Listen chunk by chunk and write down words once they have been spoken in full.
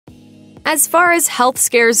As far as health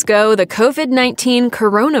scares go, the COVID-19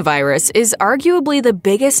 coronavirus is arguably the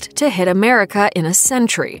biggest to hit America in a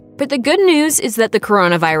century. But the good news is that the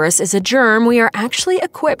coronavirus is a germ we are actually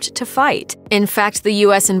equipped to fight. In fact, the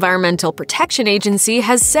U.S. Environmental Protection Agency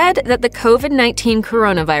has said that the COVID-19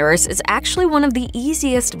 coronavirus is actually one of the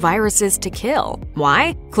easiest viruses to kill.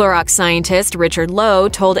 Why? Clorox scientist Richard Lowe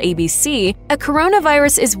told ABC, "A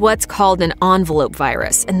coronavirus is what's called an envelope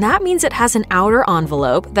virus, and that means it has an outer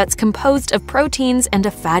envelope that's composed of proteins and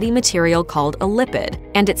a fatty material called a lipid.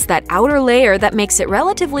 And it's that outer layer that makes it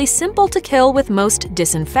relatively simple to kill with most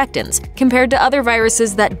disinfectants, compared to other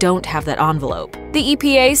viruses that don't have that envelope." The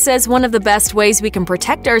EPA says one of the best ways we can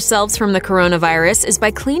protect ourselves from the coronavirus is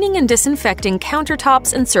by cleaning and disinfecting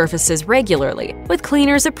countertops and surfaces regularly, with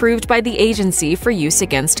cleaners approved by the agency for use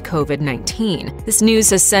against COVID-19. This news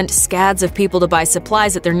has sent scads of people to buy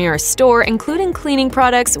supplies at their nearest store, including cleaning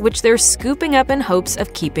products, which they're scooping up in hopes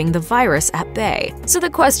of keeping the virus at bay. So the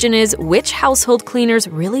question is, which household cleaners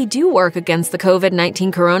really do work against the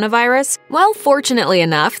COVID-19 coronavirus? Well, fortunately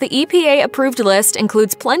enough, the EPA-approved list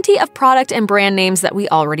includes plenty of product and brand names that we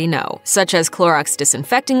already know, such as Clorox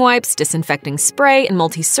disinfecting wipes, disinfecting spray and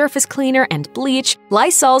multi-surface cleaner, and bleach,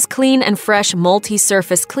 Lysol's Clean and Fresh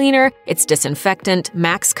multi-surface cleaner, its disinfectant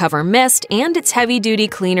Max Cover Mist, and its heavy-duty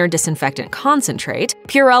cleaner disinfectant concentrate,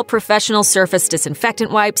 Purell Professional Surface Disinfectant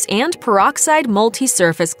Wipes, and Peroxide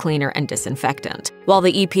multi-surface cleaner and disinfectant. While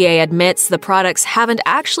the EPA admits the products haven't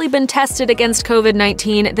actually been tested against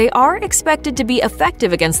COVID-19, they are expected to be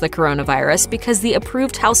effective against the coronavirus because the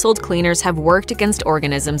approved household cleaners have worked against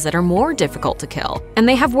organisms that are more difficult to kill, and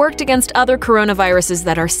they have worked against other coronaviruses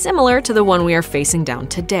that are similar to the one we are facing down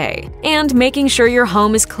today. And making sure your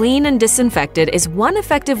home is clean and disinfected is one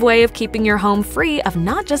effective way of keeping your home free of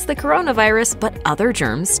not just the coronavirus, but other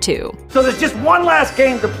germs too. So there's just one last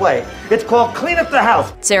game to play. It's called Clean Up the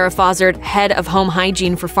House. Sarah Fozzard, head of home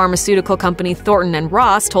hygiene for pharmaceutical company Thornton &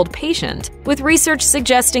 Ross, told Patient, "With research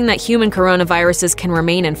suggesting that human coronaviruses can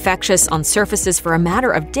remain infectious on surfaces for a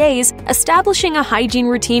matter of days, establishing a hygiene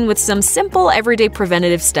routine with some simple everyday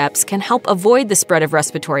preventative steps can help avoid the spread of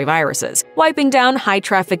respiratory viruses. Wiping down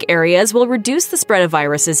high-traffic areas will reduce the spread of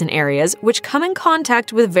viruses in areas which come in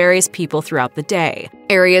contact with various people throughout the day.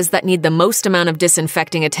 Areas that need the most amount of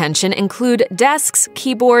disinfecting attention include desks,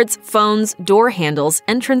 keyboards, phones, door handles,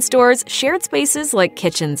 entrance doors, shared spaces like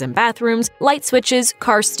kitchens and bathrooms, light switches,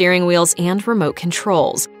 car steering wheels, and remote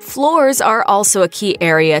controls. Floors are also a key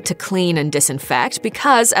area to clean and disinfect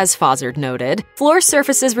because, as Fozzard noted, floor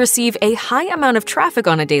surfaces receive a high amount of traffic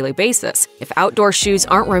on a daily basis. If outdoor shoes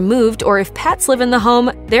aren't removed or if pets live in the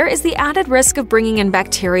home, there is the added risk of bringing in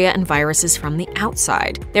bacteria and viruses from the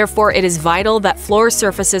outside. Therefore, it is vital that floor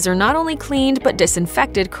surfaces are not only cleaned but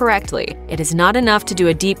disinfected correctly. It is not enough to do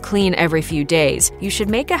a deep clean every few days. You should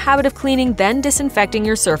make a habit of cleaning then disinfecting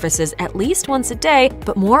your surfaces at least once a day,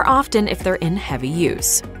 but more often if they're in heavy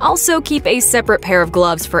use. Also, keep a separate pair of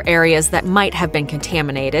gloves for areas that might have been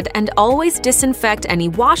contaminated, and always disinfect any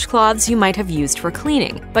washcloths you might have used for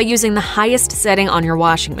cleaning by using the highest setting on your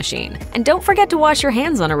washing machine. And don't forget to wash your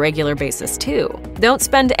hands on a regular basis too. Don't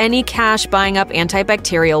spend any cash buying up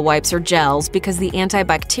antibacterial wipes or gels because the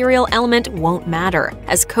antibacterial element won't matter,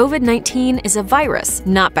 as COVID-19 is a virus,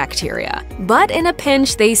 not bacteria. But in a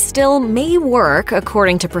pinch, they still may work,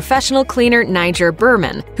 according to professional cleaner Niger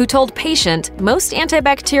Berman, who told Patient, "Most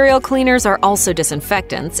antibacterial cleaners are also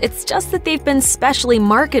disinfectants, it's just that they've been specially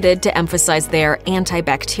marketed to emphasize their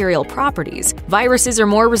antibacterial properties. Viruses are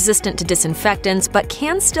more resistant to disinfectants, but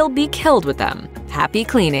can still be killed with them. Happy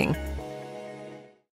cleaning!"